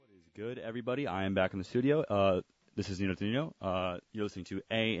good, everybody? I am back in the studio. This is Nino Nino. You're listening to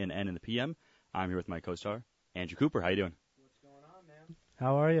A&N in the PM. I'm here with my co-star, Andrew Cooper. How you doing? What's going on, man?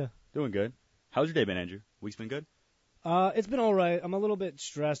 How are you? Doing good. How's your day been, Andrew? Week's been good? It's been all right. I'm a little bit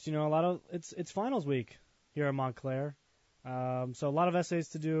stressed. You know, it's finals week here at Montclair. So a lot of essays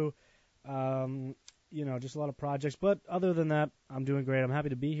to do. You know, just a lot of projects. But other than that, I'm doing great. I'm happy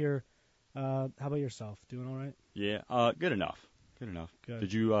to be here. How about yourself? Doing all right? Yeah. Good enough. Good enough. Good.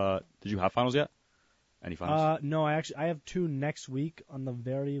 Did you have finals yet? Any finals? No, I have 2 next week on the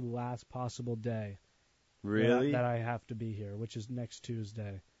very last possible day. Really? That I have to be here, which is next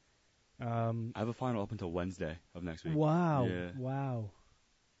Tuesday. I have a final up until Wednesday of next week. Wow. Yeah. Wow.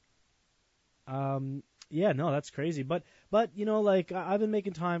 Yeah, no, that's crazy. But you know, like I've been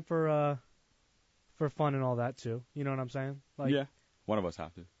making time for fun and all that too. You know what I'm saying? Like, yeah. One of us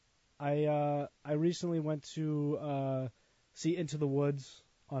have to. I recently went to see Into the Woods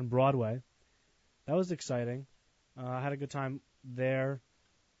on Broadway. That was exciting. I had a good time there.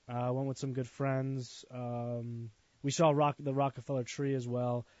 Went with some good friends. We saw the Rockefeller Tree as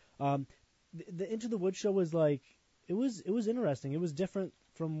well. The Into the Woods show was like it was interesting. It was different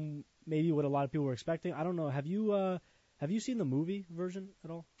from maybe what a lot of people were expecting. I don't know. Have you seen the movie version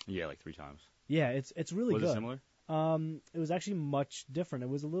at all? Yeah, like 3 times. Yeah, it's really good. Was it similar? It was actually much different. It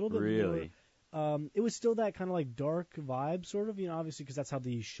was a little bit really. It was still that kind of like dark vibe, sort of. You know, obviously because that's how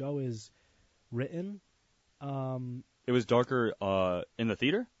the show is written. It was darker in the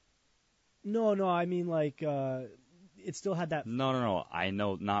theater? No, I mean like it still had that. No. I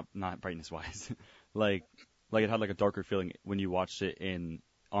know, not brightness wise. like it had like a darker feeling when you watched it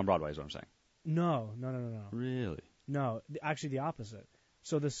on Broadway. Is what I'm saying. No. Really? No, actually the opposite.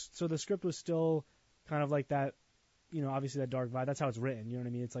 So the script was still kind of like that. You know, obviously that dark vibe. That's how it's written. You know what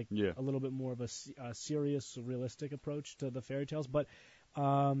I mean? It's like a little bit more of a serious, realistic approach to the fairy tales. But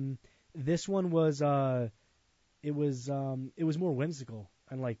this one was it was more whimsical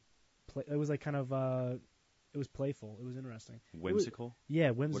and like it was like kind of it was playful. It was interesting. Whimsical? Yeah,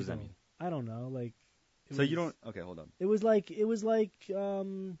 whimsical. What does that mean? I don't know. Like. So you don't. Okay, hold on. It was like I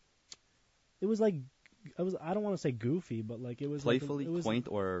don't want to say goofy, but like it was playfully like quaint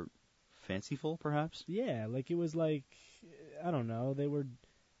or fanciful, perhaps. Yeah, like it was like I don't know. They were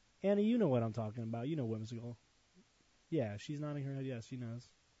Annie, you know what I'm talking about. You know whimsical. Yeah, she's nodding her head. Yes, she knows.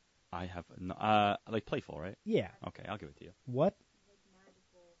 I have like playful, right? Yeah. Okay, I'll give it to you. What?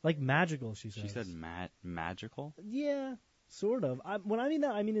 Like magical, she says. She said magical. Yeah, sort of. When I mean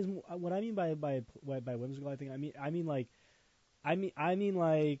that, I mean what I mean by whimsical. I mean like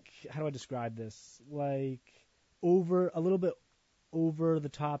how do I describe this? Like a little bit over the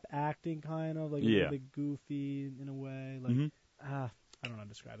top acting, kind of like a little bit goofy in a way. Like I don't know how to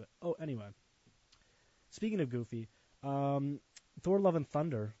describe it. Oh, anyway. Speaking of goofy, Thor: Love and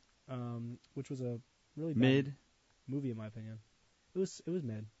Thunder, which was a really bad mid movie in my opinion. It was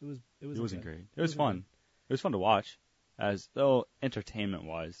mid. It wasn't great. It was fun. It was fun to watch, as though entertainment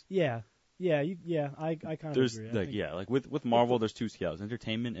wise. Yeah. I kind of agree. Like with Marvel, there's 2 scales: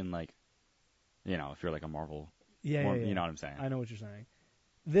 entertainment and like, you know, if you're like a Marvel. Yeah. You know what I'm saying. I know what you're saying.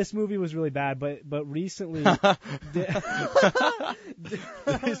 This movie was really bad, but recently.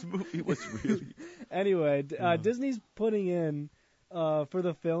 This movie was really. Anyway, Disney's putting in for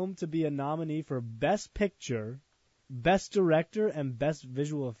the film to be a nominee for Best Picture, Best Director, and Best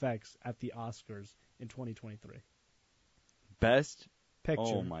Visual Effects at the Oscars in 2023. Best Picture.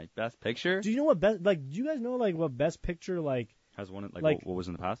 Oh my, Best Picture. Do you know what best? Like, do you guys know like what Best Picture like has one? Like what was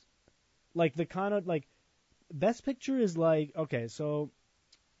in the past? Like the kind of like Best Picture is like okay, so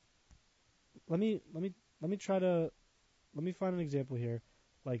let me find an example here.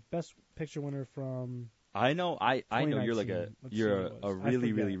 Like Best Picture winner from. I know you're like a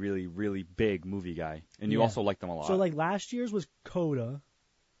really big movie guy, and you also like them a lot. So like last year's was Coda.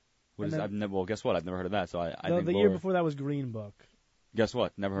 Well, guess what? I've never heard of that. So I think the year before that was Green Book. Guess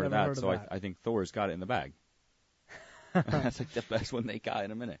what? Never heard of that. So I think Thor's got it in the bag. That's like the best one they got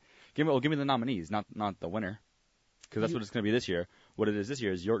in a minute. Give me the nominees, not the winner, because that's what it's going to be this year. What it is this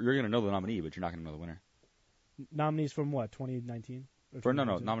year is you're going to know the nominee, but you're not going to know the winner. Nominees from what? 2019? For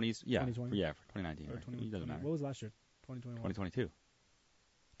nominees. Yeah, 2020? For 2019. Right. It doesn't matter. What was last year? 2021. 2022.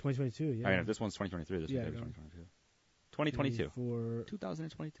 2022. Yeah. I mean, if this one's 2023, this one's 2022. 2022.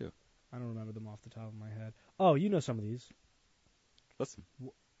 2022. I don't remember them off the top of my head. Oh, you know some of these. Listen.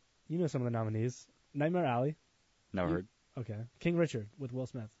 You know some of the nominees. Nightmare Alley. Never heard. Okay. King Richard with Will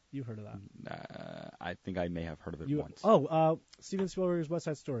Smith. You've heard of that. I think I may have heard of it once. Oh, Steven Spielberg's West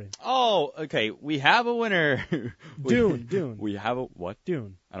Side Story. Oh, okay. We have a winner. Dune. We have a what?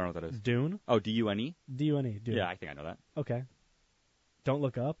 Dune. I don't know what that is. Dune. Oh, D-U-N-E? D-U-N-E. Dune. Yeah, I think I know that. Okay. Don't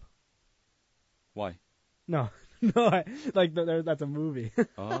Look Up. Why? No, that's a movie.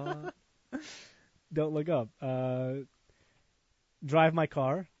 Don't look up. Drive My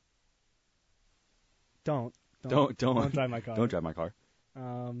Car. Don't drive my car. Don't drive my car.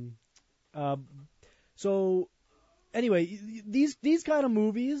 So anyway, these kind of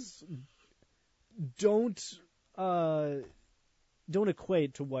movies don't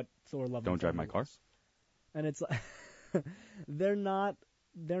equate to what Thor: Love and Thunder Don't drive my car. And it's like they're not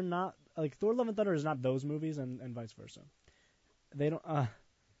like Thor: Love and Thunder is not those movies, and vice versa. They don't.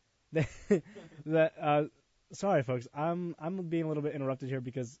 Sorry, folks. I'm being a little bit interrupted here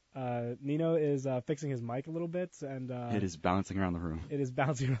because Nino is fixing his mic a little bit, and it is bouncing around the room. It is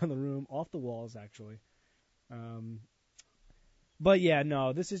bouncing around the room, off the walls, actually. But yeah,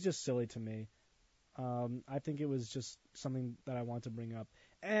 no, this is just silly to me. I think it was just something that I want to bring up.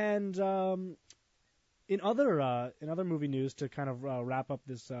 And in other movie news, to kind of wrap up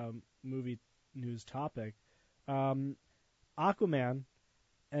this movie news topic, Aquaman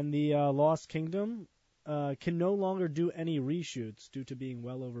and the Lost Kingdom can no longer do any reshoots due to being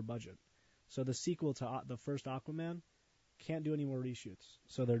well over budget. So the sequel to the first Aquaman can't do any more reshoots.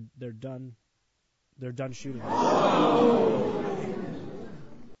 So they're done. They're done shooting.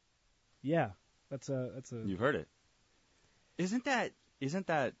 Yeah, that's a. You've heard it. Isn't that?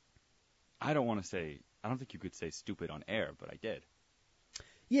 I don't want to say. I don't think you could say stupid on air, but I did.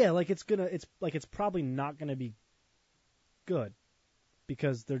 Yeah, it's probably not gonna be good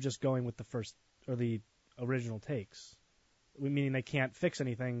because they're just going with the first or the original takes, meaning they can't fix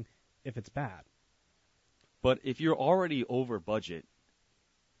anything if it's bad. But if you're already over budget,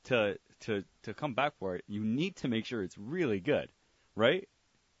 to come back for it, you need to make sure it's really good, right?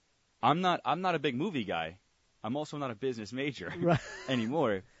 I'm not a big movie guy. I'm also not a business major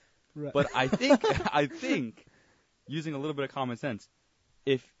anymore. Right. But I think using a little bit of common sense,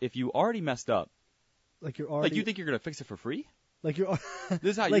 if you already messed up, you think you're gonna fix it for free? Like you're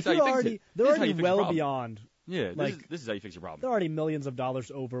this is how you fix it. They're already well beyond. Yeah, this is how you fix your problem. They're already millions of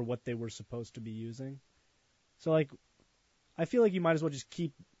dollars over what they were supposed to be using. So I feel like you might as well just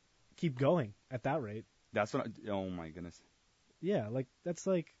keep going at that rate. That's what. Oh my goodness. Yeah, that's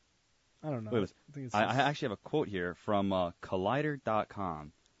I don't know. Wait, I actually have a quote here from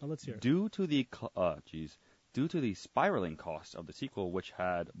Collider.com. Oh, let's hear it. Due to the spiraling cost of the sequel, which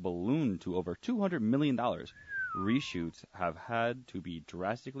had ballooned to over $200 million, reshoots have had to be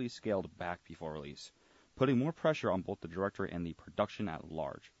drastically scaled back before release, putting more pressure on both the director and the production at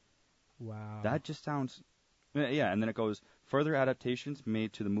large. Wow. That just sounds... Yeah, and then it goes, further adaptations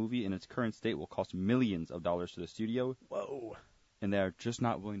made to the movie in its current state will cost millions of dollars to the studio. Whoa. And they're just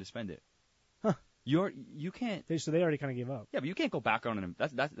not willing to spend it. Huh. You can't... So they already kind of gave up. Yeah, but you can't go back on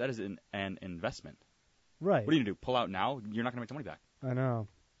that is an investment. Right. What are you going to do? Pull out now? You're not going to make the money back. I know.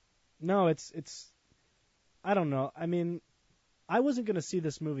 No, it's I don't know. I mean, I wasn't going to see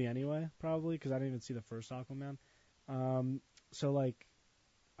this movie anyway, probably, because I didn't even see the first Aquaman. So,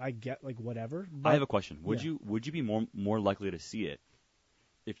 I get, whatever. But, I have a question. Would you be more likely to see it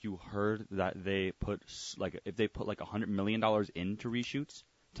if you heard that they put, if they put, $100 million into reshoots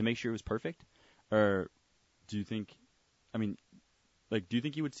to make sure it was perfect? Or do you think, do you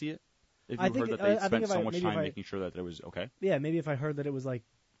think you would see it? If you heard that they spent so much time making sure that it was okay? Yeah, maybe if I heard that it was,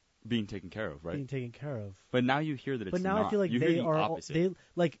 being taken care of, right? Being taken care of. But now you hear that it's not. But now not. I feel like you they hear the are opposite.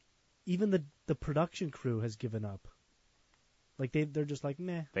 Even the production crew has given up. They're just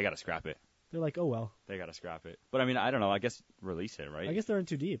meh. They gotta scrap it. They're like, oh well. They gotta scrap it. But I don't know. I guess release it, right? I guess they're in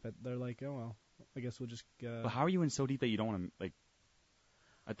too deep. They're like, oh well. I guess we'll just. But how are you in so deep that you don't want to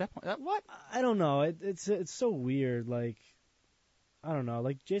At that point, what? I don't know. It's so weird. I don't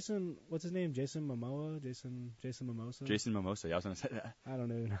know. Jason, what's his name? Jason Momoa? Jason Momoa? Jason Momoa. Yeah, I was gonna say that. I don't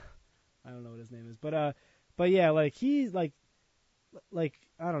know. I don't know what his name is. But yeah, he's I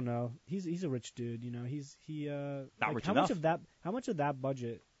don't know. He's a rich dude, you know. He not rich how enough. How much of that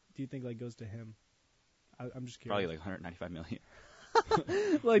budget do you think goes to him? I'm just curious. Probably $195 million.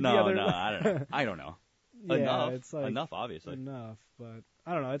 No, I don't know. Yeah, enough. It's enough, obviously. Enough, but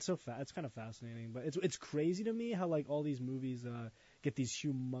I don't know. It's it's kind of fascinating, but it's crazy to me how all these movies get these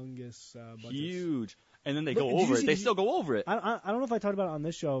humongous budgets. Huge, and then they go over it. They still go over it. I don't know if I talked about it on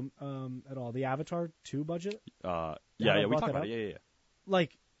this show at all. The Avatar 2 budget. Yeah, we talked about it. Yeah.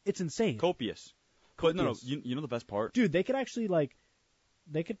 It's insane. Copious. No. You know the best part, dude. They could actually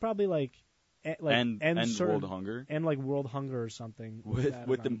they could probably end world hunger and world hunger or something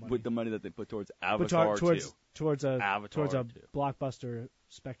with the money that they put towards Avatar towards a blockbuster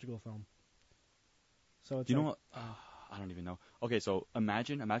spectacle film. So it's you know what? I don't even know. Okay, so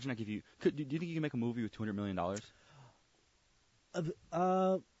imagine I give you. Do you think you can make a movie with $200 million?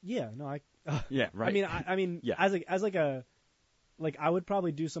 Yeah, no, Yeah, right. I mean, Yeah. like I would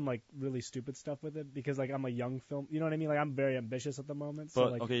probably do some like really stupid stuff with it because like I'm a young film, you know what I mean? Like I'm very ambitious at the moment, so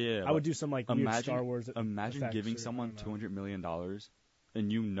But like okay, yeah. I would do some like weird Star Wars. Imagine effects giving or, someone $200 million,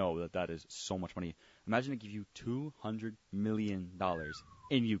 and you know that is so much money. Imagine they give you $200 million,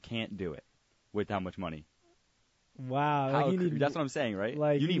 and you can't do it with that much money. Wow, like that's what I'm saying, right?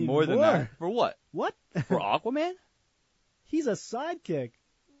 Like you need more than that for what? What? For Aquaman? He's a sidekick.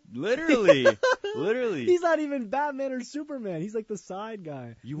 Literally. Literally. He's not even Batman or Superman. He's like the side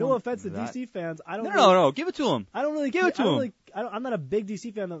guy. No offense to DC fans. I don't. No. Give it to him. I don't really give it to him. I'm not a big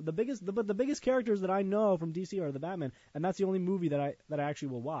DC fan. The biggest characters that I know from DC are the Batman, and that's the only movie that I actually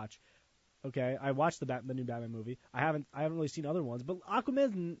will watch. Okay, I watched the new Batman movie. I haven't really seen other ones, but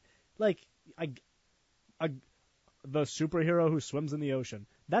Aquaman's like the superhero who swims in the ocean.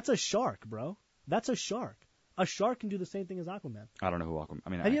 That's a shark, bro. That's a shark. A shark can do the same thing as Aquaman. I don't know who Aquaman. I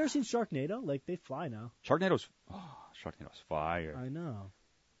mean, have you ever seen Sharknado? Like they fly now. Sharknado's fire. I know.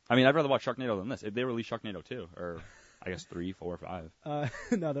 I mean, I'd rather watch Sharknado than this. If they release Sharknado 2, or I guess 3, 4, 5.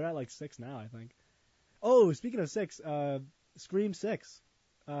 No, they're at like 6 now, I think. Oh, speaking of 6, Scream 6.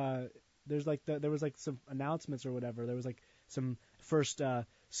 There's like there was like some announcements or whatever. There was like some first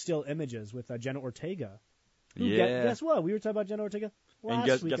still images with Jenna Ortega. Guess what? We were talking about Jenna Ortega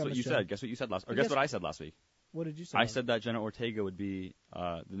last week. Guess what you said? Guess what you said last? Or guess what I said last week? What did you say? I said that Jenna Ortega would be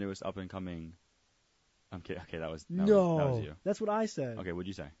the newest up and coming. Okay, that was you. That's what I said. Okay, what'd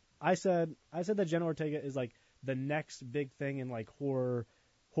you say? I said that Jenna Ortega is like the next big thing in like horror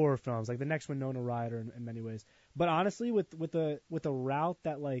films, like the next Winona Ryder in many ways. But honestly, with the route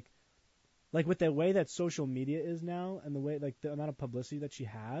that like with the way that social media is now and the way like the amount of publicity that she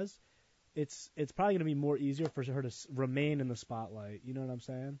has, it's probably gonna be more easier for her to remain in the spotlight. You know what I'm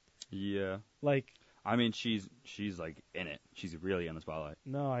saying? Yeah. Like. I mean, she's like in it. She's really in the spotlight.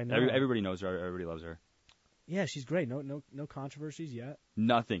 No, I know. Everybody knows her. Everybody loves her. Yeah, she's great. No controversies yet.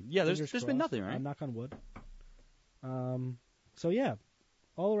 Nothing. Yeah, there's been nothing, right? Knock on wood. So yeah,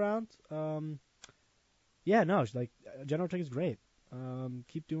 all around. Yeah, no, she's like Jenna Ortega's great.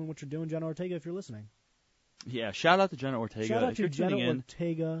 Keep doing what you're doing, Jenna Ortega, if you're listening. Yeah, shout out to Jenna Ortega. Shout out to Jenna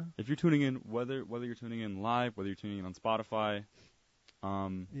Ortega. If you're tuning in, whether you're tuning in live, whether you're tuning in on Spotify,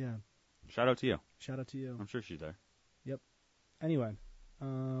 yeah. Shout out to you. Shout out to you. I'm sure she's there. Yep. Anyway,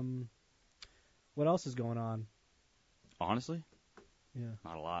 what else is going on? Honestly? Yeah.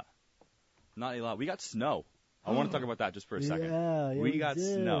 Not a lot. Not a lot. We got snow. I want to talk about that just for a second. Yeah, we got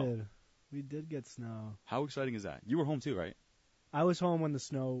snow. We did get snow. How exciting is that? You were home too, right? I was home when the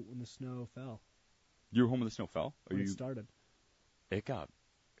snow fell. You were home when the snow fell? When it started. It got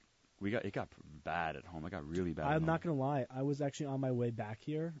bad at home. It got really bad. I'm not gonna lie. I was actually on my way back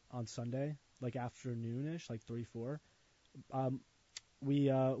here on Sunday, like afternoonish, like 3-4.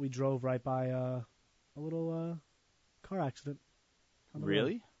 We drove right by a little car accident.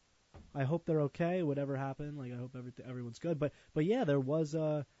 Really? Road. I hope they're okay. Whatever happened, like I hope everyone's good. But yeah, there was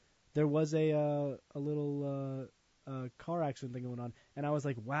a little car accident thing going on, and I was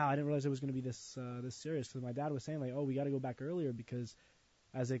like, wow, I didn't realize it was gonna be this serious. Because my dad was saying like, oh, we got to go back earlier because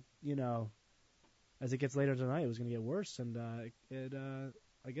as it gets later tonight, it was going to get worse, and I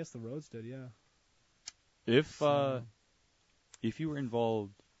guess the roads did, yeah. If you were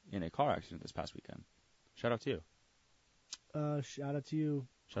involved in a car accident this past weekend, shout out to you. Shout out to you.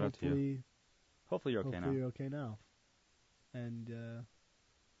 Shout out to you. Hopefully you're okay now. Hopefully you're okay now. And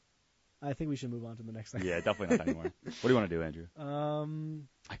I think we should move on to the next thing. Yeah, definitely not anymore. What do you want to do, Andrew?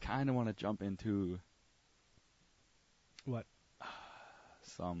 I kind of want to jump into what?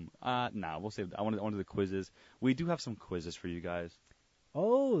 We'll save that. I want to do the quizzes. We do have some quizzes for you guys.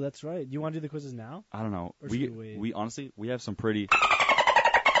 Oh, that's right. Do you want to do the quizzes now? I don't know. Or we honestly, we have some pretty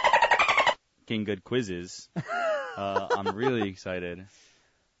good quizzes. I'm really excited.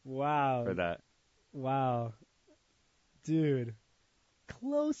 Wow. For that. Wow. Dude.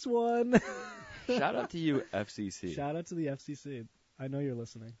 Close one. Shout out to you, FCC. Shout out to the FCC. I know you're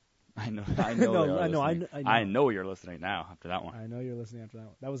listening. I know. I know you're listening now after that one. I know you're listening after that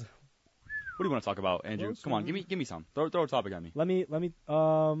one. That was. What do you want to talk about, Andrew? Close Come on, give me some. Throw a topic at me. Let me.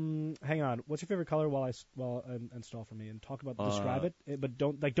 Hang on. What's your favorite color while install for me and talk about describe it, but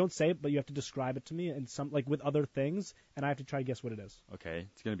don't say it, but you have to describe it to me and some with other things, and I have to try to guess what it is. Okay,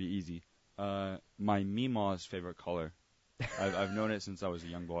 it's gonna be easy. My Mima's favorite color. I've known it since I was a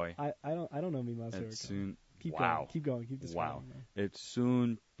young boy. I don't know Mima's favorite color. Keep going. Keep describing. Wow. It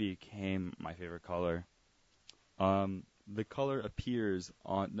soon became my favorite color. The color appears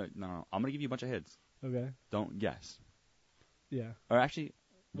on... No. I'm going to give you a bunch of hints. Okay. Don't guess. Yeah. Or actually,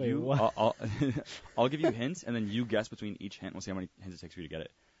 what? I'll give you hints, and then you guess between each hint. We'll see how many hints it takes for you to get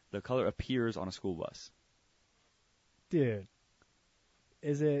it. The color appears on a school bus. Dude.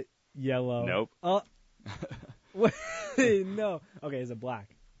 Is it yellow? Nope. Oh. Wait, no. Okay, is it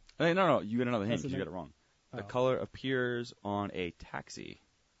black? Hey, no. You get another hint because you That's got it wrong. Oh. The color appears on a taxi.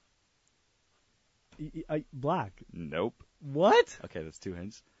 Black. Nope. What? Okay, that's 2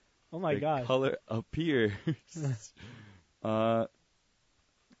 hints. Oh my god. The color appears. The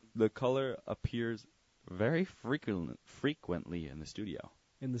color appears very frequently in the studio.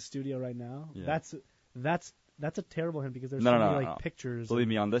 In the studio right now? Yeah. That's a terrible hint because there's No, so no, many no. pictures. Believe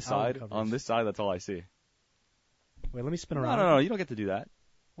me, on this side, covers. that's all I see. Wait, let me spin around. No, you don't get to do that.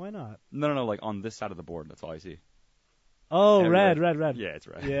 Why not? No, like on this side of the board, that's all I see. Oh, red. Yeah, it's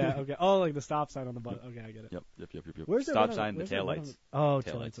red. Yeah, okay. Oh, like the stop sign on the bus. Okay, I get it. Yep. Where's the stop sign, the taillights. Oh,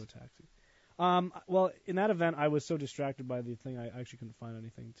 taillights of a taxi. Well, in that event, I was so distracted by the thing, I actually couldn't find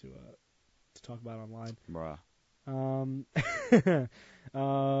anything to talk about online. Bruh.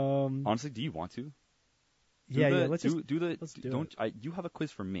 Honestly, do you want to? Let's do it. You have a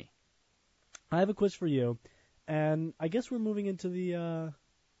quiz for me. I have a quiz for you, and I guess we're moving into the.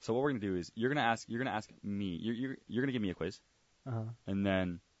 So what we're gonna do is you're gonna ask me. You're gonna give me a quiz, and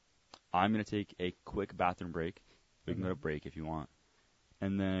then I'm gonna take a quick bathroom break. We can go to break if you want,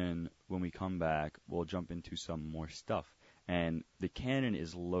 and then when we come back, we'll jump into some more stuff. And the cannon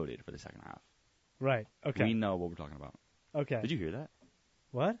is loaded for the second half. Right. Okay. We know what we're talking about. Okay. Did you hear that?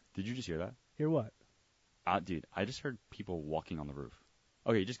 What? Did you just hear that? Hear what? Dude, I just heard people walking on the roof.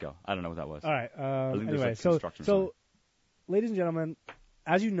 Okay, just go. I don't know what that was. All right. Anyway, construction so, ladies and gentlemen,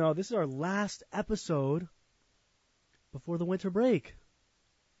 as you know, this is our last episode before the winter break.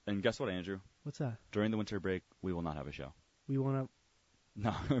 And guess what, Andrew? What's that? During the winter break, we will not have a show. We want to.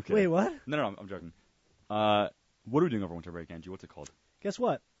 No. Okay. Wait, what? No, I'm joking. What are we doing over winter break, Andrew? What's it called? Guess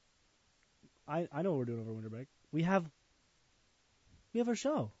what? I know what we're doing over winter break. We have our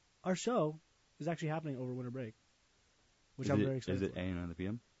show. Our show is actually happening over winter break, which I'm very excited for. Is it for. A&N in the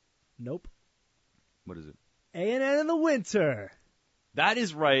PM? Nope. What is it? A&N in the winter. That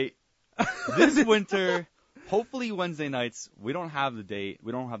is right. This winter, hopefully Wednesday nights. We don't have the date.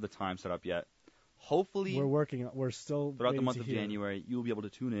 We don't have the time set up yet. Hopefully, we're working. We're still throughout the month of January. You will be able to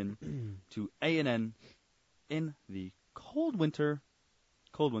tune in to A&N in the cold winter.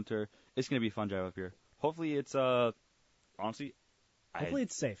 It's gonna be a fun drive up here. Hopefully, it's honestly. Hopefully,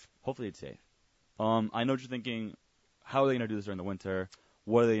 it's safe. Hopefully, it's safe. I know what you're thinking. How are they gonna do this during the winter?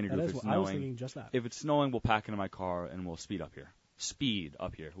 What are they gonna do if it's snowing? I was thinking just that. If it's snowing, we'll pack into my car and we'll speed up here.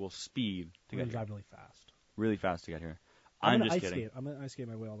 We'll speed to get here. Drive really fast. Really fast to get here. I'm just kidding. I'm gonna ice skate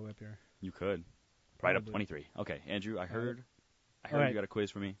my way all the way up here. You could. Right up 23. Okay, Andrew, I heard right. You got a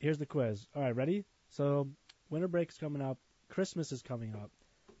quiz for me. Here's the quiz. All right, ready? So, winter break is coming up. Christmas is coming up.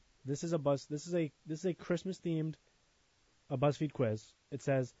 This is a Christmas themed BuzzFeed quiz. It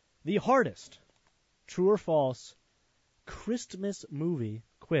says the hardest, true or false, Christmas movie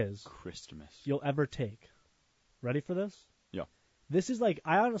quiz you'll ever take. Ready for this? Yeah. This is I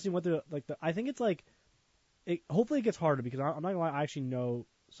honestly went through I think it's hopefully it gets harder because I'm not gonna lie, I actually know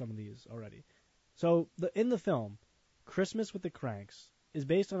some of these already. So in the film, Christmas with the Cranks is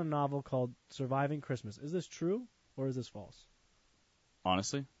based on a novel called Surviving Christmas. Is this true or is this false?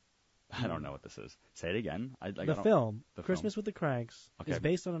 Honestly, I don't know what this is. Say it again. The film, Christmas with the Cranks, is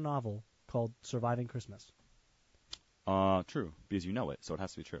based on a novel called Surviving Christmas. True, because you know it, so it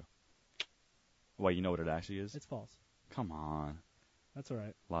has to be true. Why, you know what it actually is? It's false. Come on. That's all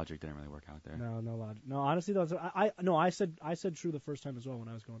right. Logic didn't really work out there. No logic. No, honestly, though, I said true the first time as well when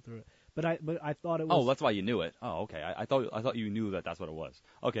I was going through it. But I thought it was. Oh, that's why you knew it. Oh, okay. I thought you knew that's what it was.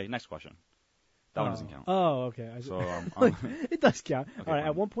 Okay, next question. That one doesn't count. Oh, okay. So it does count. Okay, all right. fine.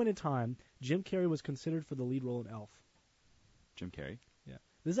 At one point in time, Jim Carrey was considered for the lead role in Elf. Jim Carrey? Yeah.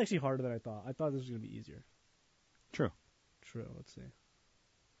 This is actually harder than I thought. I thought this was going to be easier. True. Let's see.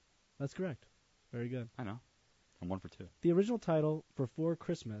 That's correct. Very good. I know. I'm 1 for 2. The original title for Four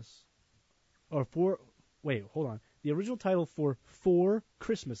Christmas, The original title for Four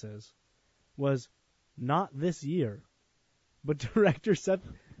Christmases was Not This Year, but director Seth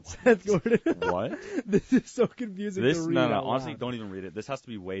Gordon. What? This is so confusing to read. No. Honestly, don't even read it. This has to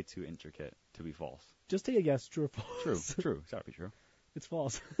be way too intricate to be false. Just take a guess. True or false? True. It's gotta be true. It's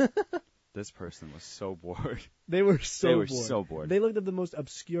false. This person was so bored. They were so bored. They looked at the most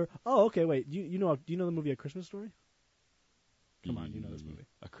obscure. Oh, okay. Wait. Do you know the movie A Christmas Story? Come on, you know this movie.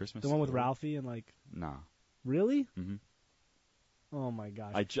 A Christmas. The one with Ralphie and Nah. Really? Mhm. Oh my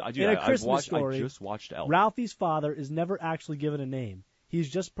gosh. I just watched Elf. Ralphie's father is never actually given a name. He's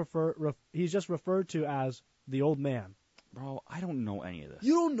just referred to as the old man. Bro, I don't know any of this.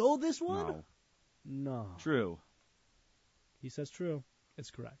 You don't know this one? No. No. True. He says true. It's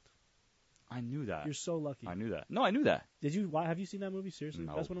correct. I knew that. You're so lucky. I knew that. No, I knew that. Have you seen that movie? Seriously?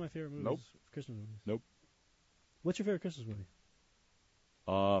 No. That's one of my favorite movies. Nope. Christmas movies. Nope. What's your favorite Christmas movie?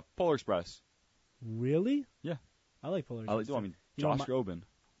 Polar Express. Really? Yeah. I like Polar Express. Josh Groban.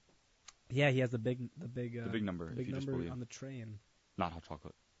 Yeah, he has the big number. Big number on the train. Not Hot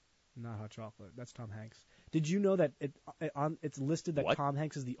Chocolate. Not Hot Chocolate. That's Tom Hanks. Did you know that it's listed that Tom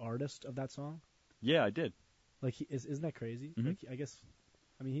Hanks is the artist of that song? Yeah, I did. Like, isn't that crazy? Mm-hmm. Like, I guess.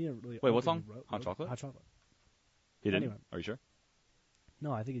 I mean, he didn't really. Wait, what song? Hot Chocolate. Hot Chocolate. He didn't. Anyway. Are you sure?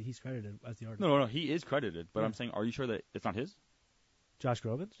 No, I think he's credited as the artist. No. He is credited, but I'm saying, are you sure that it's not his? Josh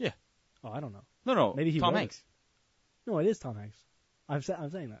Groban's? Yeah. Oh, I don't know. No. Maybe Tom Hanks. No, it is Tom Hanks. I'm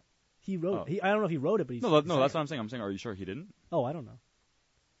saying that he wrote. I don't know if he wrote it, but he's. No, that's what I'm saying. I'm saying, are you sure he didn't? Oh, I don't know.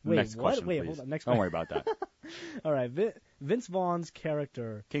 Wait, next what? question, Wait, please. hold on. Next Don't question. worry about that. All right, Vince Vaughn's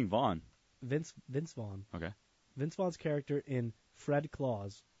character. King Vaughn. Vince Vaughn. Okay. Vince Vaughn's character in Fred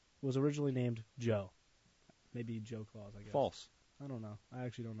Claus was originally named Joe. Maybe Joe Claus, I guess. False. I don't know. I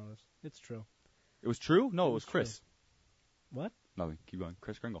actually don't know this. It's true. It was true? No, it was Chris. True. What? Nothing. Keep going.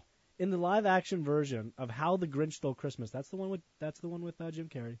 Chris Kringle. In the live-action version of How the Grinch Stole Christmas, that's the one with Jim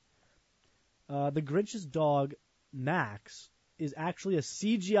Carrey. The Grinch's dog Max is actually a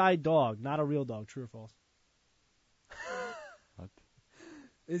CGI dog, not a real dog. True or false? What?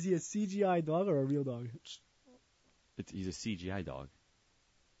 Is he a CGI dog or a real dog? He's a CGI dog.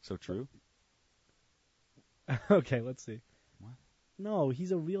 So true? Okay, let's see. What? No,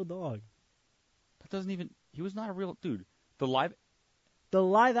 he's a real dog. That doesn't even... He was not a real... Dude, the live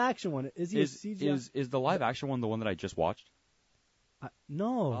action one, is he a CGI? Is the live action one the one that I just watched?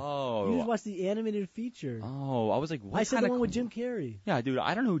 No. Oh. You just watched the animated feature. Oh, I was like, what I said the one with Jim Carrey. Yeah, dude,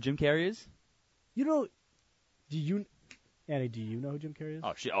 I don't know who Jim Carrey is. You know... Annie, do you know who Jim Carrey is?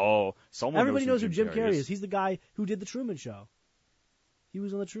 Oh, shit. Oh, someone Everybody knows who Jim Carrey is. He's the guy who did The Truman Show. He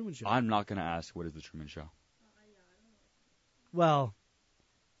was on The Truman Show. I'm not going to ask what is The Truman Show. Well,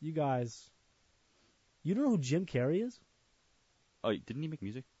 you guys... You don't know who Jim Carrey is? Oh, didn't he make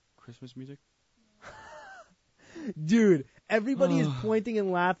music? Christmas music? Dude, everybody is pointing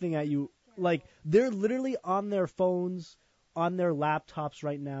and laughing at you. Like, they're literally on their phones, on their laptops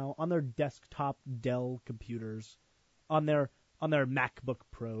right now, on their desktop Dell computers, on their MacBook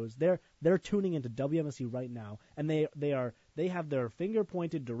Pros. They're tuning into WMSC right now, and they have their finger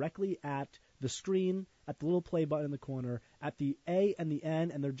pointed directly at the screen, at the little play button in the corner, at the A and the N,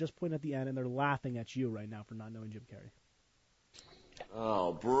 and they're just pointing at the N, and they're laughing at you right now for not knowing Jim Carrey.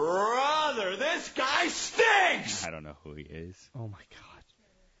 Oh, brother, this guy stinks! I don't know who he is. Oh, my God.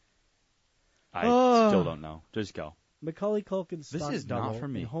 I still don't know. Just go. Macaulay Culkin's This stunt is double not for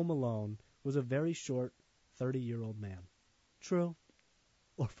me. in Home Alone was a very short 30-year-old man. True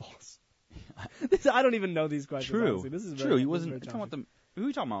or false? I don't even know these questions. True. Honestly. This is True. He wasn't. Who are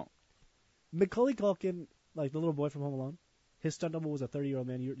you talking about? Macaulay Culkin, like the little boy from Home Alone, his stunt double was a 30-year-old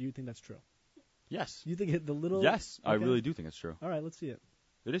man. You think that's true? Yes. You think the little... Yes, okay. I really do think it's true. All right, let's see it.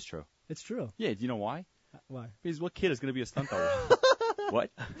 It is true. It's true. Yeah, do you know why? Why? Because what kid is going to be a stunt double?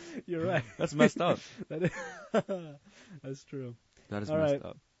 What? You're right. That's messed up. That's true. That is All messed right.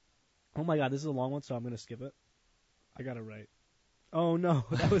 up. Oh, my God, this is a long one, so I'm going to skip it. I got it right. Oh, no,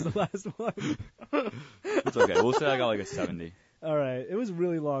 that was the last one. It's okay. We'll say I got like a 70. All right. It was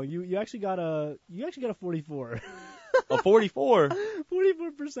really long. You actually got a 44. A 44?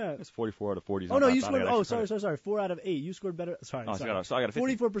 44%. It's 44 out of 40. Oh, no, you scored. Oh, sorry. 4 out of 8. You scored better. Sorry. Oh, sorry. So I got a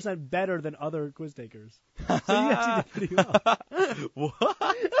 50. 44% better than other quiz takers. So you actually did pretty well. What?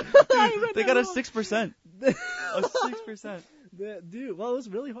 Dude, they got a 6%. A 6%. Dude, well, it was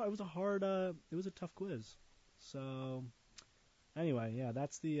really hard. It was a hard. It was a tough quiz. So, anyway, yeah,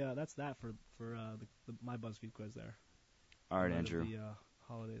 that's that for my BuzzFeed quiz there. All right, Andrew. The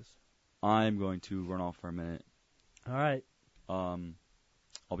holidays. I'm going to run off for a minute. All right.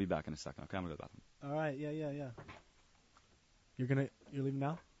 I'll be back in a second. Okay, I'm gonna go to the bathroom. All right. Yeah. You're leaving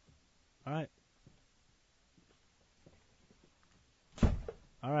now? All right.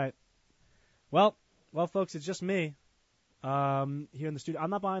 All right. Well, folks, it's just me. Here in the studio. I'm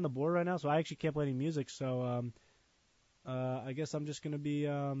not behind the board right now, so I actually can't play any music. So, I guess I'm just gonna be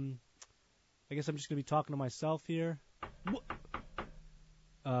talking to myself here.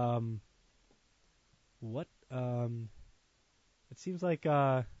 What? It seems like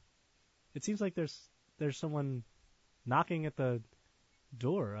there's someone knocking at the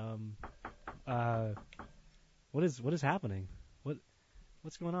door. What is happening?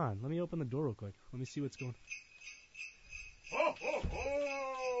 What's going on? Let me open the door real quick. Let me see what's going on.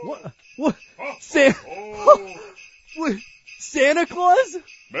 What? What? Santa Claus?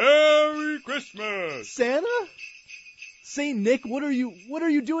 Merry Christmas! Santa? Say, Nick, what are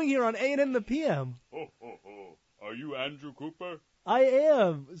you doing here on A&N in the PM? Ho, ho, ho. Are you Andrew Cooper? I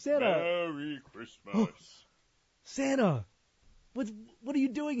am. Santa. Merry Christmas. Santa, what are you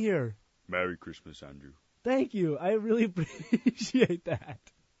doing here? Merry Christmas, Andrew. Thank you. I really appreciate that.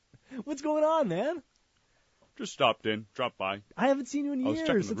 What's going on, man? Just stopped in. Dropped by. I haven't seen you in I was years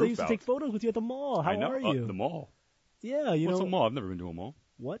checking since the I used to roof take out. photos with you at the mall. How I know. are you? The mall. Yeah, What's a mall? I've never been to a mall.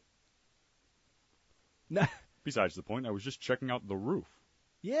 What? Besides the point, I was just checking out the roof.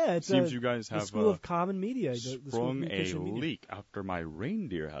 Yeah, it's Seems you guys the have School of Common Media. The School of sprung a Communication Media. leak after my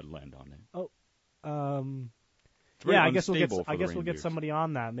reindeer had landed on it. Oh, It's very yeah. I guess we'll get. unstable for I the guess we'll get reindeers. somebody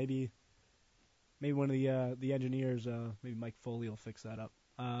on that. Maybe one of the engineers. Maybe Mike Foley will fix that up.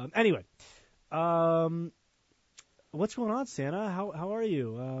 Anyway, what's going on, Santa? How are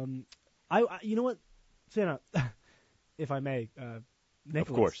you? I you know what, Santa, if I may, Nicholas.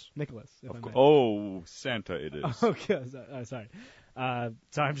 Of course. Nicholas. If I may. Oh, Santa it is. Okay, sorry. Sorry,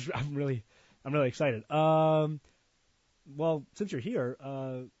 I'm really excited. Well, since you're here,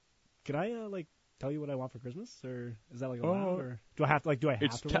 can I tell you what I want for Christmas, or is that allowed, or do I have to write I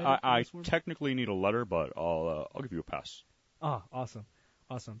it for this one? technically need a letter, but I'll give you a pass. Ah, awesome.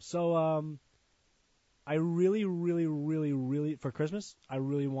 So, I really for Christmas, I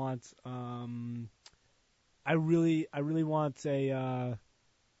really want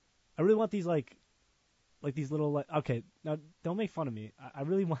these these little okay, now don't make fun of me. I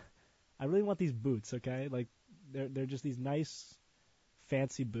really want these boots, okay? Like they're just these nice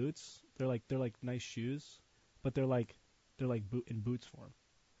fancy boots. They're like nice shoes, but they're like in boots form.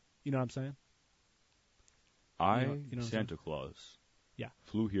 You know what I'm saying? You know Santa Claus. Yeah.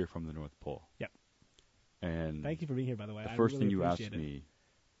 Flew here from the North Pole. Yep. And Thank you for being here, by the way. the I first really thing you asked appreciate it. me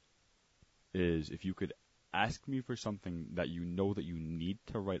is if you could ask me for something that you know that you need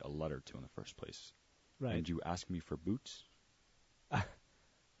to write a letter to in the first place. Right. And you ask me for boots? I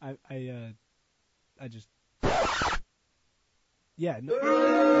just yeah. No.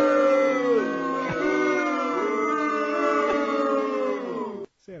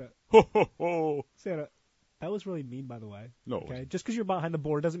 Santa. Ho, ho, ho. Santa, that was really mean, by the way. No. Okay, just because you're behind the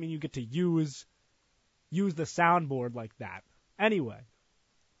board doesn't mean you get to use the soundboard like that. Anyway,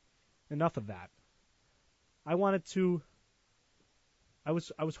 enough of that. I was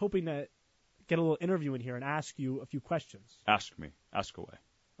hoping to get a little interview in here and ask you a few questions. Ask me. Ask away.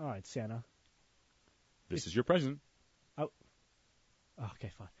 All right, Santa. This is your present. Oh,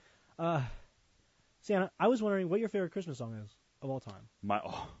 okay, fine. Santa, I was wondering what your favorite Christmas song is of all time.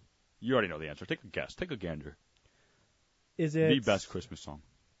 You already know the answer. Take a guess. Take a gander. Is it the best Christmas song?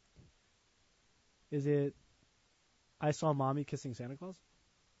 Is it I Saw Mommy Kissing Santa Claus?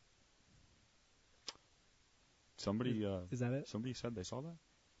 Somebody Is that it? Somebody said they saw that?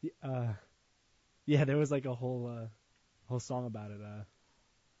 Yeah, there was like a whole song about it.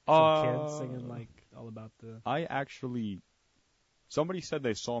 Some kids singing all about the. Somebody said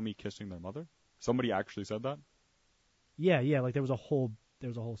they saw me kissing their mother. Somebody actually said that. Yeah, like there was a whole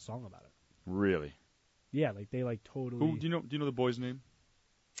song about it. Really? Yeah, like they totally. Who do you know the boy's name?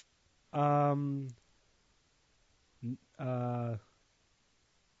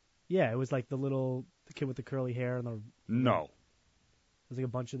 Yeah, it was like the kid with the curly hair and the. No. There's like a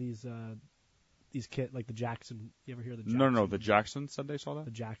bunch of these kids, like the Jackson. You ever hear the Jackson? No. The Jacksons said they saw that.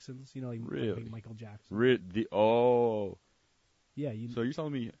 The Jacksons, like Really? Michael Jackson. Yeah. Yeah, So you're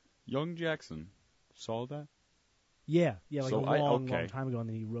telling me young Jackson saw that? Yeah, like So a long okay. time ago, and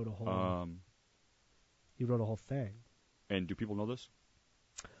then he wrote a whole. He wrote a whole thing. And do people know this?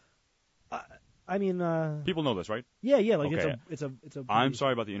 I mean, People know this, right? yeah, like Okay. it's a. I'm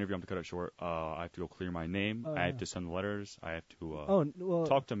sorry about the interview. I have to cut it short. I have to go clear my name. Oh, I have yeah. to send letters. I have to well,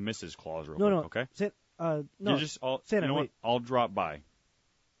 talk to Mrs. Claus real no, quick, okay? no, You just, Santa, you know wait. what? I'll drop by,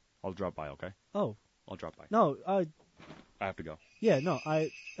 okay? Oh, I'll drop by. no, I have to go. yeah, no,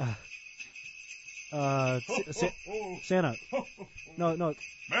 Santa, no,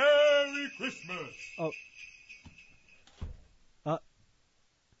 Merry Christmas!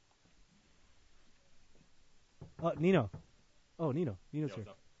 Nino. Oh, Nino's here. What's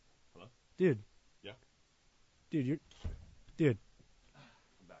up? Hello? Dude. Yeah? Dude, I'm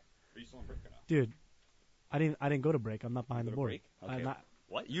back. Are you still on break or not? dude, I didn't go to break. I'm not behind the Go to board. break? I'm Okay. not.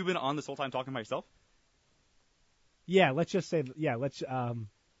 What? You've been on this whole time talking by yourself? Yeah, let's just say, yeah, we'll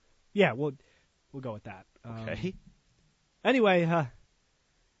go with that. Okay. Anyway,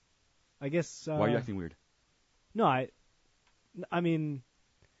 I guess. Why are you acting weird? No, I mean,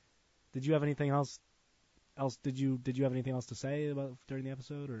 did you have anything else? Did you have anything else to say about during the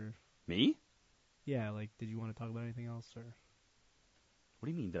episode, or? Me? Yeah, did you want to talk about anything else, or? What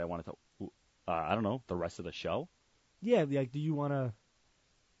do you mean? Did I want to talk? I don't know. The rest of the show? Yeah, like, do you want to?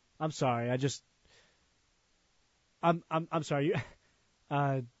 I'm sorry, I'm sorry.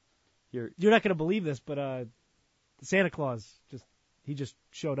 You're not gonna believe this, but Santa Claus just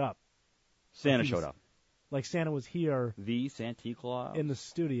showed up. Santa showed up. Like Santa was here. The Santa Claus in the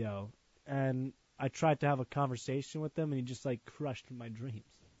studio, and I tried to have a conversation with him, and he just like crushed my dreams.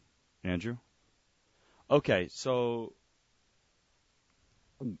 Andrew? Okay, so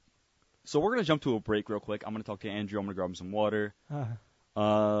we're going to jump to a break real quick. I'm going to talk to Andrew. I'm going to grab him some water.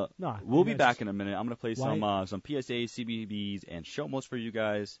 We'll be back in a minute. I'm going to play some PSAs, CBBs, and show most for you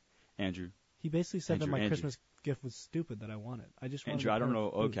guys. Andrew? He basically said that my Christmas gift was stupid that I wanted. I just wanted Andrew, I don't know.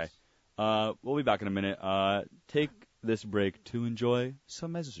 Okay. We'll be back in a minute. Take this break to enjoy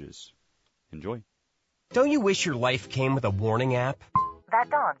some messages. Enjoy. Don't you wish your life came with a warning app? That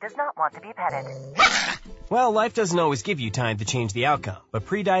dog does not want to be petted. Well, life doesn't always give you time to change the outcome, but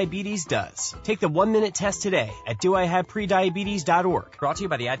prediabetes does. Take the 1-minute test today at doihaveprediabetes.org. Brought to you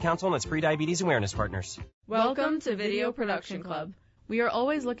by the Ad Council and its Prediabetes Awareness Partners. Welcome to Video Production Club. We are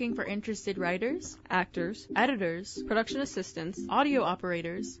always looking for interested writers, actors, editors, production assistants, audio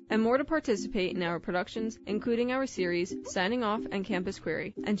operators, and more to participate in our productions, including our series, Signing Off and Campus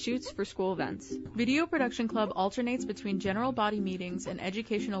Query, and shoots for school events. Video Production Club alternates between general body meetings and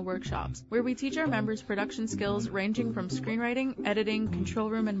educational workshops, where we teach our members production skills ranging from screenwriting, editing, control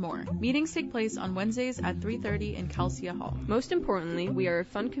room, and more. Meetings take place on Wednesdays at 3:30 in Calcia Hall. Most importantly, we are a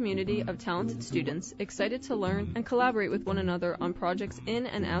fun community of talented students, excited to learn and collaborate with one another on projects in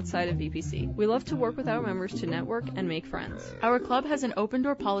and outside of VPC. We love to work with our members to network and make friends. Our club has an open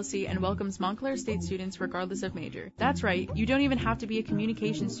door policy and welcomes Montclair State students regardless of major. That's right, you don't even have to be a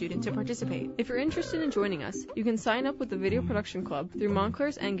communications student to participate. If you're interested in joining us, you can sign up with the Video Production Club through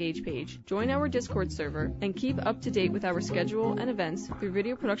Montclair's Engage page, join our Discord server, and keep up to date with our schedule and events through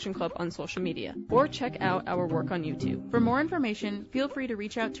Video Production Club on social media, or check out our work on YouTube. For more information, feel free to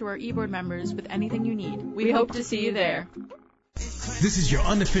reach out to our e-board members with anything you need. We hope to see you there. This is your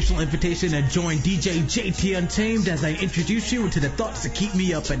unofficial invitation to join DJ JT Untamed as I introduce you into the thoughts that keep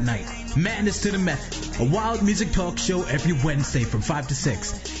me up at night. Madness to the Method, a wild music talk show every Wednesday from 5 to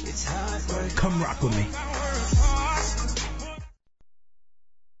 6. Come rock with me.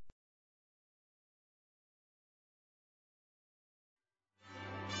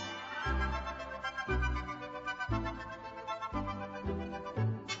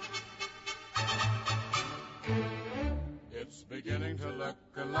 Beginning to look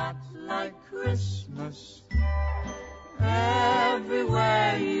a lot like Christmas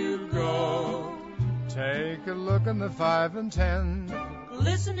everywhere you go. Take a look in the 5 and 10,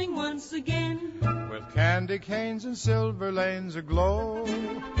 glistening once again, with candy canes and silver lanes aglow.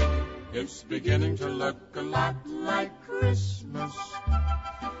 It's beginning to look a lot like Christmas,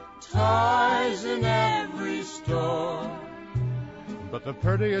 toys in every store. But the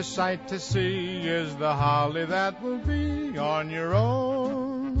prettiest sight to see is the holly that will be on your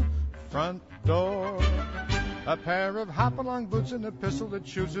own front door. A pair of hop-along boots and a pistol that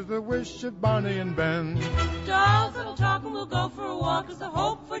shoots is the wish of Barney and Ben. Dolls that'll talk and we'll go for a walk is the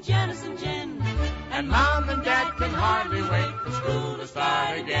hope for Janice and Jen. And Mom and Dad can hardly wait for school to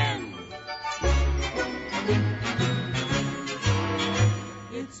start again.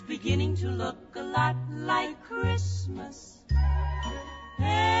 It's beginning to look a lot like Christmas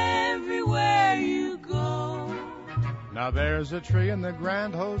everywhere you go. Now there's a tree in the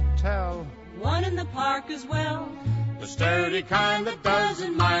Grand Hotel, one in the park as well, the sturdy kind that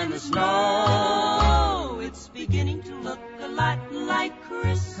doesn't mind the snow. It's beginning to look a lot like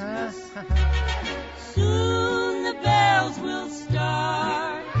Christmas. Soon the bells will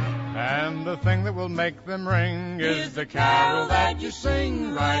start, and the thing that will make them ring is the carol that you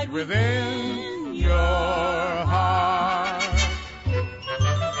sing right within your heart.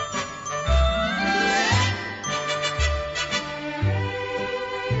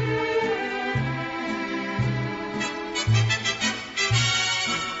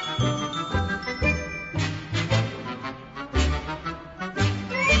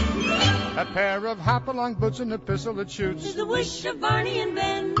 A pair of hop-along boots and a pistol that shoots is the wish of Barney and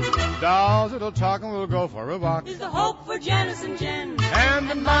Ben. Dolls that'll talk and we'll go for a walk is the hope for Janice and Jen. And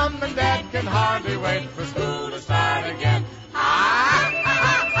the Mom and Dad can hardly wait for school to start again.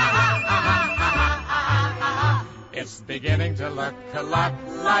 It's beginning to look a lot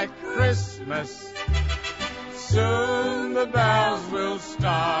like Christmas. Soon the bells will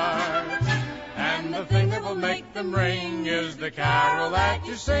start, and the thing that will make them ring is the carol that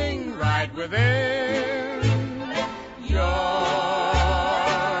you sing right within your heart.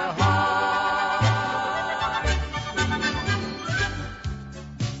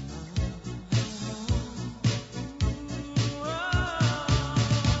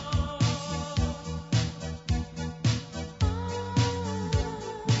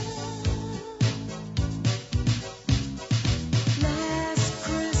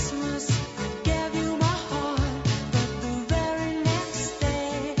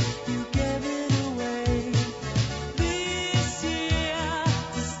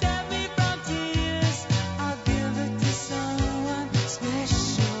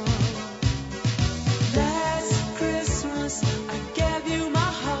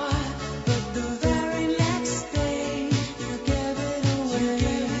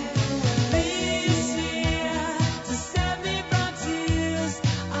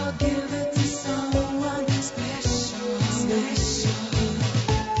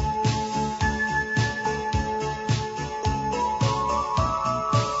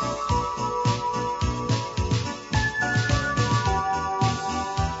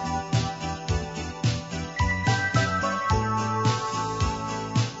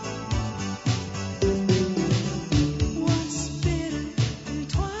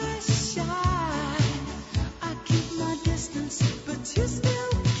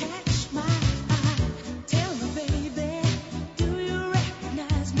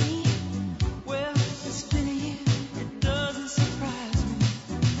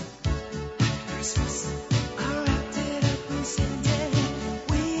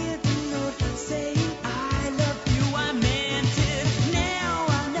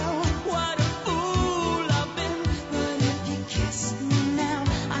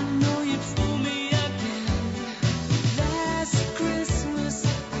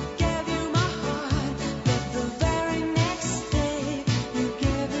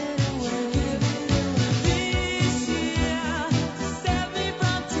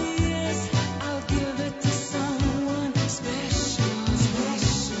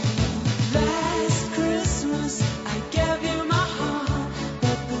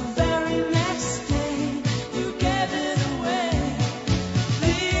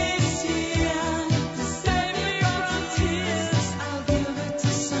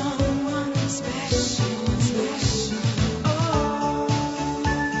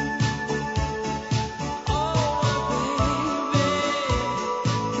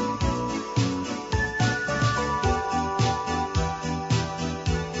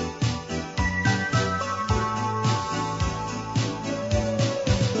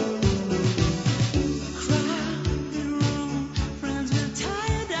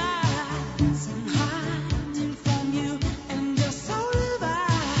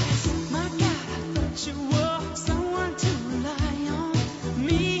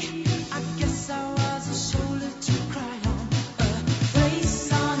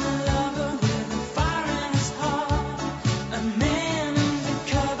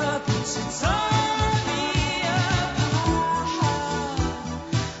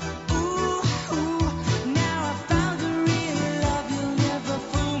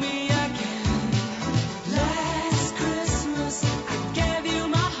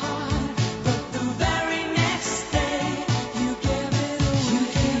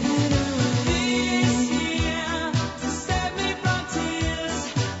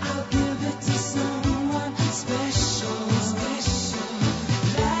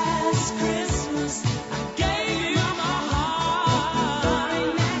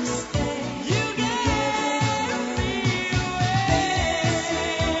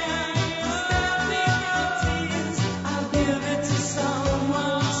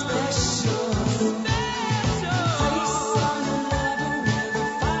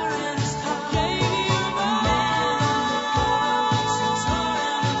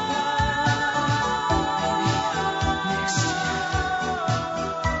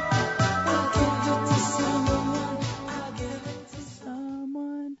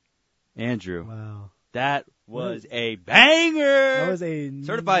 Andrew. Wow. That was a banger. That was a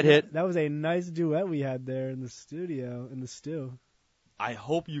certified hit. That was a nice duet we had there in the studio, in the stew. I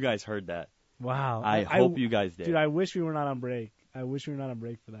hope you guys heard that. Wow. I hope you guys did. Dude, I wish we were not on break. I wish we were not on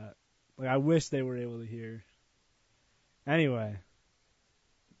break for that. Like, I wish they were able to hear. Anyway.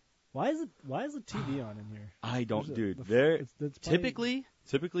 Why is the TV on in here? I don't, dude. It's typically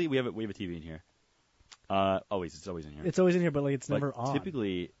we have a TV in here. It's always in here. It's always in here, but like it's never on.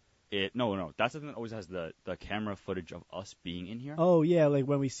 Typically, no. That's the thing that always has the camera footage of us being in here. Oh yeah, like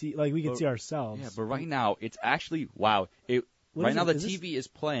when we see, like we can see ourselves. Yeah, but right now it's actually wow. Right now the TV is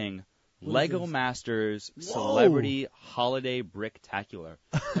playing Lego Masters Celebrity Holiday Bricktacular,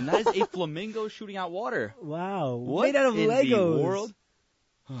 and that is a flamingo shooting out water. Wow, what made out of in Legos. the world?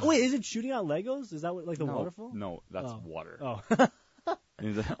 Oh, wait, is it shooting out Legos? Is that like the waterfall? No, that's water. Oh.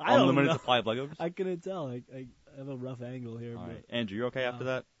 Unlimited supply of Legos? I couldn't tell. I have a rough angle here. All right. Andrew, you okay after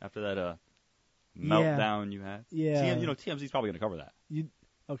that? After that meltdown you had? Yeah. TMZ's probably going to cover that.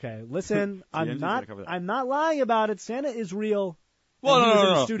 Okay, listen, I'm not lying about it. Santa is real.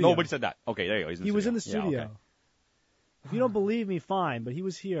 Well, no. Nobody said that. Okay, there you go. He was in the studio. Yeah, okay. If you don't believe me, fine, but he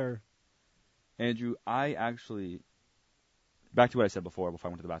was here. Andrew, I actually... Back to what I said before I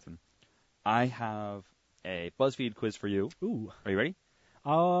went to the bathroom. I have a BuzzFeed quiz for you. Ooh. Are you ready?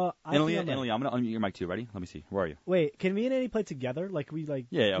 Annalia, I'm going to unmute your mic too. Ready? Let me see. Where are you? Wait, can me and Annie play together? Like,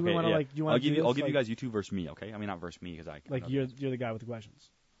 okay. I'll give you guys you two versus me, okay? I mean, not versus me, because I... Like, you're the guy with the questions.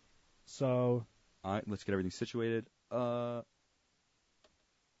 So... All right, let's get everything situated. Annalia,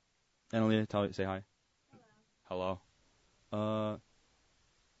 say hi. Hello. What's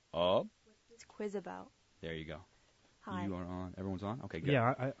this quiz about? There you go. Hi. You are on. Everyone's on? Okay, good.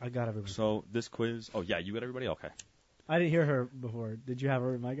 Yeah, I got everybody. So this quiz... Oh, yeah, you got everybody? Okay. I didn't hear her before. Did you have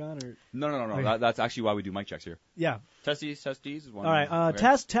her mic on? Or? No. Okay. That's actually why we do mic checks here. Yeah. Testies is one. All right, okay.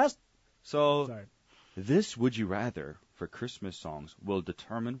 test. So, Sorry. This Would You Rather for Christmas songs will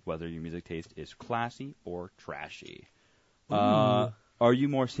determine whether your music taste is classy or trashy. Are you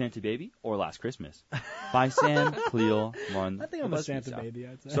more Santa Baby or Last Christmas? By Sam Cleo Lund. I think I'm a Santa Baby,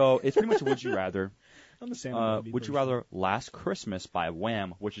 I'd say. So it's pretty much a Would You Rather. I'm a Santa Baby. Would you rather Last Christmas by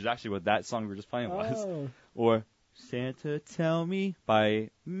Wham, which is actually what that song we were just playing was, or Santa Tell Me by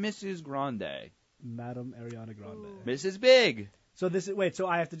Mrs. Grande. Madam Ariana Grande. Ooh. Mrs. Big. So so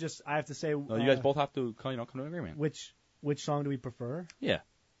I have to say. No, you guys both have to come to an agreement. Which song do we prefer? Yeah.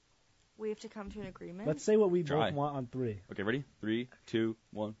 We have to come to an agreement. Let's say what we both want on 3. Okay, ready? 3, 2,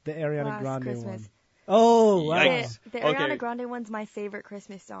 1. The Ariana Last Grande Christmas. one. Oh, wow. The Ariana Grande one's my favorite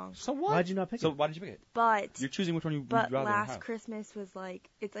Christmas song. So what? Why'd you not pick it? So why did you pick it? But you're choosing which one you'd rather have. Last Christmas was like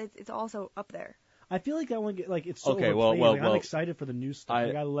it's also up there. I feel like that one it's so okay. overplayed. Well, I'm excited for the new stuff.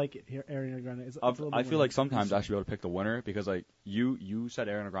 I like it here, Ariana Grande. I feel like sometimes I should be able to pick the winner because like you said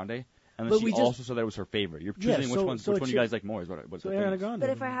Ariana Grande. And then she also said that it was her favorite. You're choosing which one you guys like more. Is what Ariana Grande. But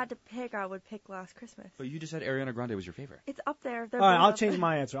if I had to pick, I would pick Last Christmas. But you just said Ariana Grande was your favorite. It's up there. All right, I'll change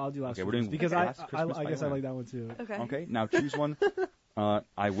my answer. I'll do Last Christmas. Because I guess I like that one too. Okay, now choose one.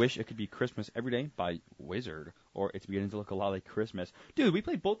 I Wish It Could Be Christmas Every Day by Wizard, or It's Beginning to Look a Lot Like Christmas. Dude, we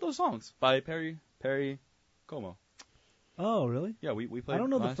played both those songs by Perry Como. Oh, really? Yeah, we played. I don't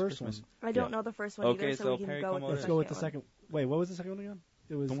know the first Christmas. one. I don't know the first one either, so we can go with the second one. Let's go with the second. Wait, what was the second one again?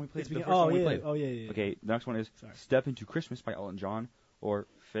 It was. Don't we play the first one we played? Oh, yeah. Okay, the next one is Step Into Christmas by Elton John, or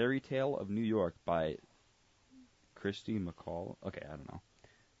Fairy Tale of New York by Christy McCall. Okay, I don't know.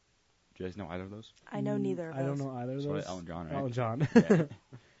 Do you guys know either of those? I know neither of those. I don't know either of those. Elton John, right? Elton John. Yeah.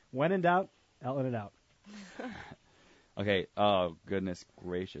 When in doubt, Elton it out. Okay, oh, goodness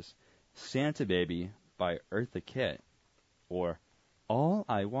gracious. Santa Baby by Eartha Kitt, or All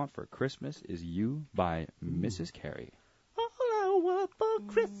I Want for Christmas Is You by Mrs. Carey. All I want for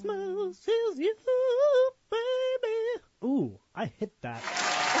Christmas is you, baby. Ooh, I hit that.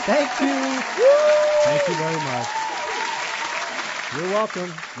 Thank you. Thank you very much. You're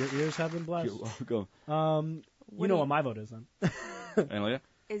welcome. Your ears have been blessed. You're welcome. You know what my vote is then. Annalia?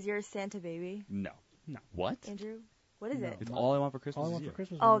 Is yours Santa Baby? No. What? Andrew? What is it? It's All I Want for Christmas All I Is Want You. for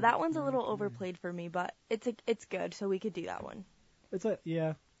Christmas. Oh, that one's a little overplayed for me, but it's good, so we could do that one.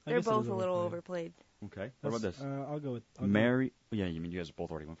 Yeah. They're both a little overplayed. Okay. What about this? I'll go with Mary. Yeah, you mean you guys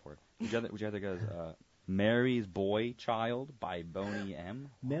both already went for it. Would you rather guys Mary's Boy Child by Boney M?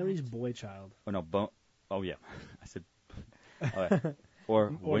 Mary's Boy Child. Oh no, Oh yeah, I said.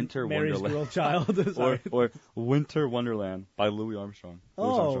 Or Winter Mary's Wonderland. Girl Child. or Winter Wonderland by Louis Armstrong.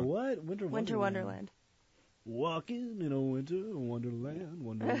 What? Winter Wonderland. Walking in a winter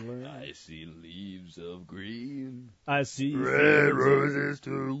wonderland. I see leaves of green. I see red roses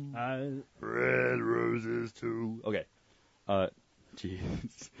too. Red roses too. Okay.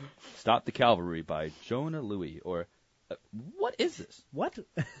 Jeez. Stop the Cavalry by Jonah Louie. Or, what is this? What?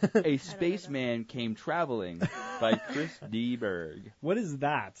 A Spaceman Came Traveling by Chris D. Berg. What is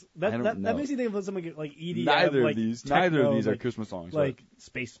that? That makes you think of something like EDM. Neither like of these techno, are Christmas songs. Like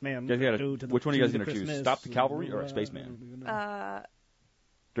Spaceman. Which one are you guys going to choose? Stop the Cavalry or Spaceman?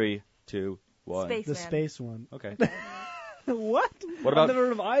 3, 2, 1. Spaceman. The space one. Okay. What? What about? I've never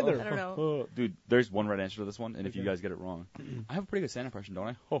heard of either. I don't know. Dude, there's one right answer to this one, and if you guys get it wrong, I have a pretty good Santa impression, don't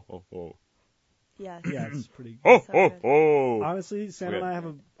I? Ho ho ho. Yes. Yeah, it's pretty. Ho ho ho. Honestly, Sam and I have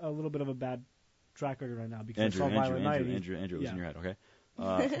a little bit of a bad track record right now because Andrew, I saw Violent Night. Andrew, it was in your head, okay?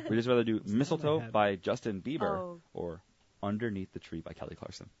 We'd just rather do Mistletoe by Justin Bieber or Underneath the Tree by Kelly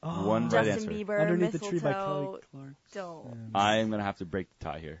Clarkson. One right answer. Justin Bieber, Underneath Mistletoe, the Tree by Kelly Clarkson. Don't. I'm gonna have to break the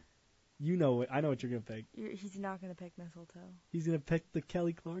tie here. You know it. I know what you're gonna pick. He's not gonna pick Mistletoe. He's gonna pick the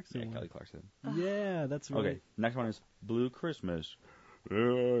Kelly Clarkson. Yeah, one. Kelly Clarkson. Yeah, that's right. Okay, next one is Blue Christmas. I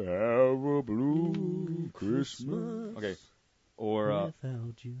have a blue Christmas. Okay, or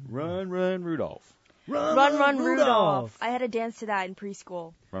Run Run Rudolph. Run Rudolph. I had to dance to that in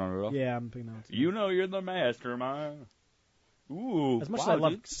preschool. Run Rudolph. Yeah, I'm picking that one too. You know you're the mastermind. Ooh, as much wow, as I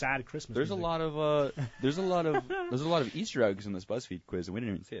love dude. sad Christmas There's music. there's a lot of Easter eggs in this BuzzFeed quiz, and we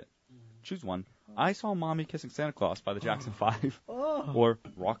didn't even see it. Choose one. I Saw Mommy Kissing Santa Claus by the Jackson 5, or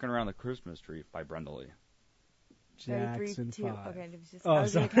Rockin' Around the Christmas Tree by Brenda Lee. Jackson 5. Okay, it was just. Oh, I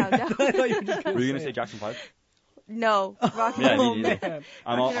was sorry. gonna count down. Were you gonna say Jackson 5? No, Rockin' Yeah, Around me neither.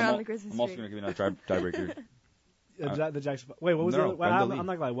 I'm Around the Christmas also Tree. gonna give you another tiebreaker. The Jackson 5. Wait, what was No, the? Brenda I'm Lee. not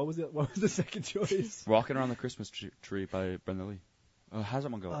gonna lie. What was the second choice? Rockin' Around the Christmas Tree by Brenda Lee. How's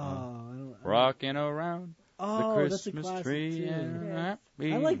that one go? I don't. Rockin' around the that's a Christmas classic tree. too.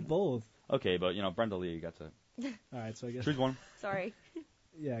 And I like both. Okay, but Brenda Lee, you got to All right, so I guess. choose one. Sorry.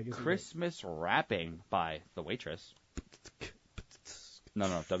 Yeah, I guess. Christmas Wrapping by The Waitress. No,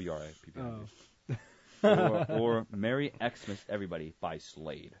 WRAPP. Or Merry Xmas Everybody by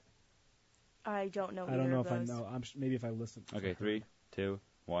Slade. I don't know. I don't know either if I of those. know. Maybe if I listen. Okay, 3, 2,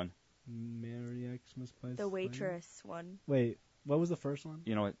 1. Merry Xmas by The Waitress one. Wait, what was the first one?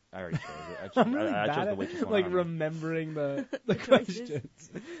 You know what? I already chose it. I'm really I bad chose The at Waitress one. like I don't know. remembering the choices. questions,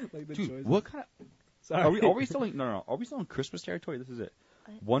 like the Dude, choices. what kind of... Sorry. Are we still in, no. Are we still in Christmas territory? This is it.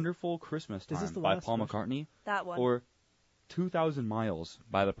 Wonderful Christmas Time Is this the by last Paul question? McCartney. That one. Or 2,000 Miles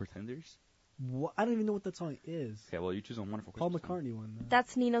by The Pretenders. What? I don't even know what that song is. Okay, well, you choose a Wonderful Paul Christmas McCartney one.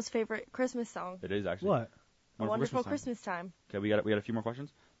 That's Nino's favorite Christmas song. Time. It is actually. What? Wonderful Christmas Time. Okay, we got a few more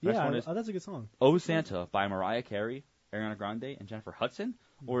questions. Next Yeah, one is that's a good song. Oh Santa by Mariah Carey, Ariana Grande, and Jennifer Hudson.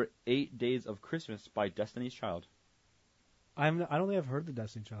 Or 8 Days of Christmas by Destiny's Child. I don't think I've heard the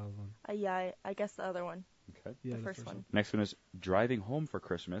Destiny Child one. Yeah, I guess the other one. Okay. Yeah, The first one. Next one is Driving Home for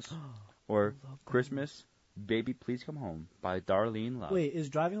Christmas, or Christmas, Baby Please Come Home by Darlene Love. Wait, is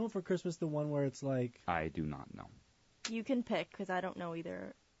Driving Home for Christmas the one where it's like? I do not know. You can pick because I don't know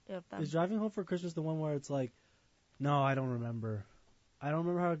either of them. Is Driving Home for Christmas the one where it's like? No, I don't remember. I don't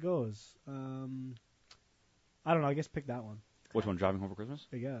remember how it goes. I don't know. I guess pick that one. Which one? Driving Home for Christmas?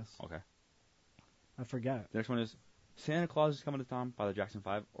 I guess. Okay. I forget. The next one is Santa Claus is Coming to Town by the Jackson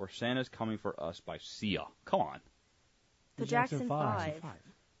 5, or Santa's Coming for Us by Sia. Come on. The Jackson 5.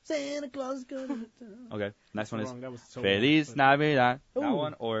 Santa Claus is coming to town. Okay. Next one is Wrong, that was so Feliz wrong, Navidad. That Ooh.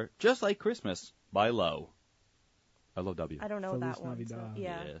 one, or Just Like Christmas by Low. L-O-W. I don't know Feliz that one. So, Navidad.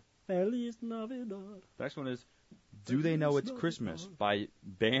 yeah. Feliz Navidad. The next one is Do They Know It's Christmas by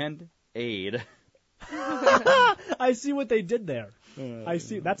Band Aid. I see what they did there. I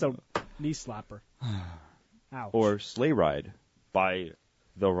see. That's a knee slapper. Ouch. Or Sleigh Ride by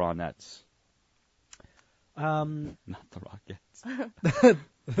the Ronettes. Not the Rockets.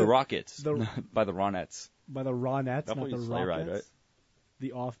 The Rockets by the Ronettes. By the Ronettes, not the Sleigh Ride, Rockets.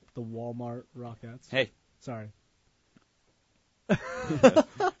 right? The Walmart Rockets. Hey. Sorry.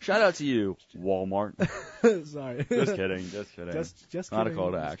 Shout out to you, Walmart. Sorry. Just kidding. Just not kidding. a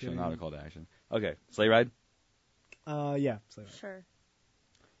call to Just action. kidding. Not a call to action. Okay. Sleigh Ride. Yeah. Sleigh Ride. Sure.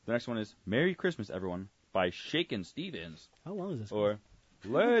 The next one is Merry Christmas, Everyone by Shakin' Stevens. How long is this? Or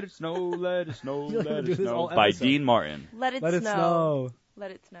Let It Snow, Let It Snow, You're gonna Let do It this Snow all by episode. Dean Martin. Let it Let it snow. snow.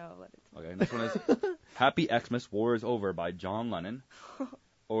 Let it snow. Let it snow. Okay, next one is Happy Xmas, War is Over by John Lennon.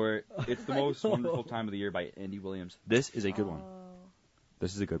 Or It's the Most Wonderful Time of the Year by Andy Williams. This is a good one.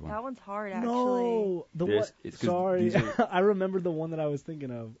 This is a good one. That one's hard, actually. No, the one. It's 'cause Sorry, these are- I remembered the one that I was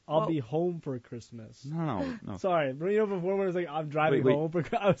thinking of. I'll be home for Christmas. No. Sorry, but before when it was like I'm driving Wait. home for,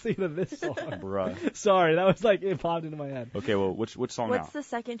 I was thinking of this song. Bruh. Sorry, that was like it popped into my head. Okay, well, which song What's now? the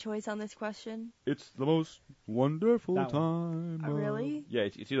second choice on this question? It's the most wonderful That time. Really? Yeah,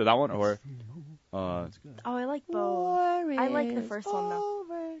 it's either that one or That's good. Oh, I like both. I like the first one though.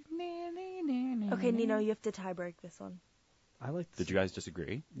 Okay, Nino, you have to tie break this one. I like. Did you guys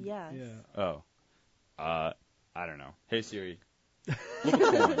disagree? Yes. Yeah. Oh. I don't know. Hey Siri. Flip a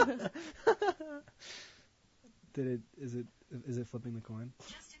coin. Is it flipping the coin?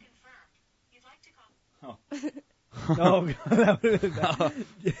 Just to confirm, you'd like to call. Oh, God, that would have been bad.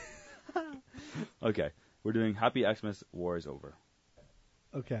 Okay. We're doing Happy Xmas War is Over.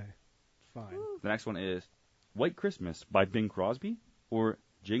 Okay. Fine. The next one is White Christmas by Bing Crosby or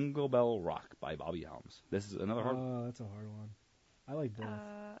Jingle Bell Rock by Bobby Helms. This is another hard one. Oh, that's a hard one. I like both.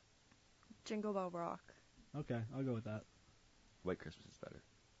 Jingle Bell Rock. Okay, I'll go with that. White Christmas is better.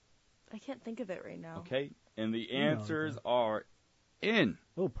 I can't think of it right now. Okay, and the answers are in.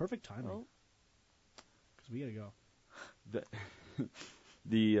 Oh, perfect timing. Oh. Because we gotta go.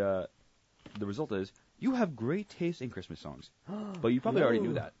 The result is you have great taste in Christmas songs, but you probably already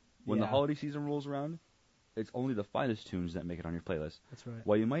knew that. When the holiday season rolls around, it's only the finest tunes that make it on your playlist. That's right.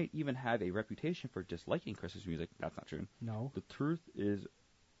 While you might even have a reputation for disliking Christmas music, that's not true. No. The truth is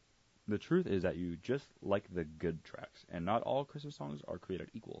that you just like the good tracks, and not all Christmas songs are created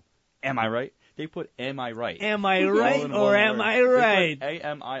equal. Am I right? They put "Am I right"? Am I right or am I right?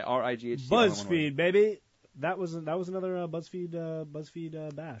 AMIRIGHT. BuzzFeed, baby. That was another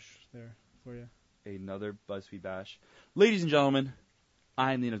BuzzFeed bash there for you. Another BuzzFeed bash. Ladies and gentlemen,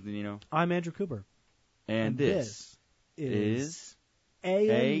 I'm Nino Danino. I'm Andrew Cooper. And this is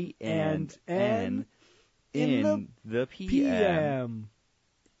A&N in the PM.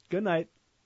 Good night.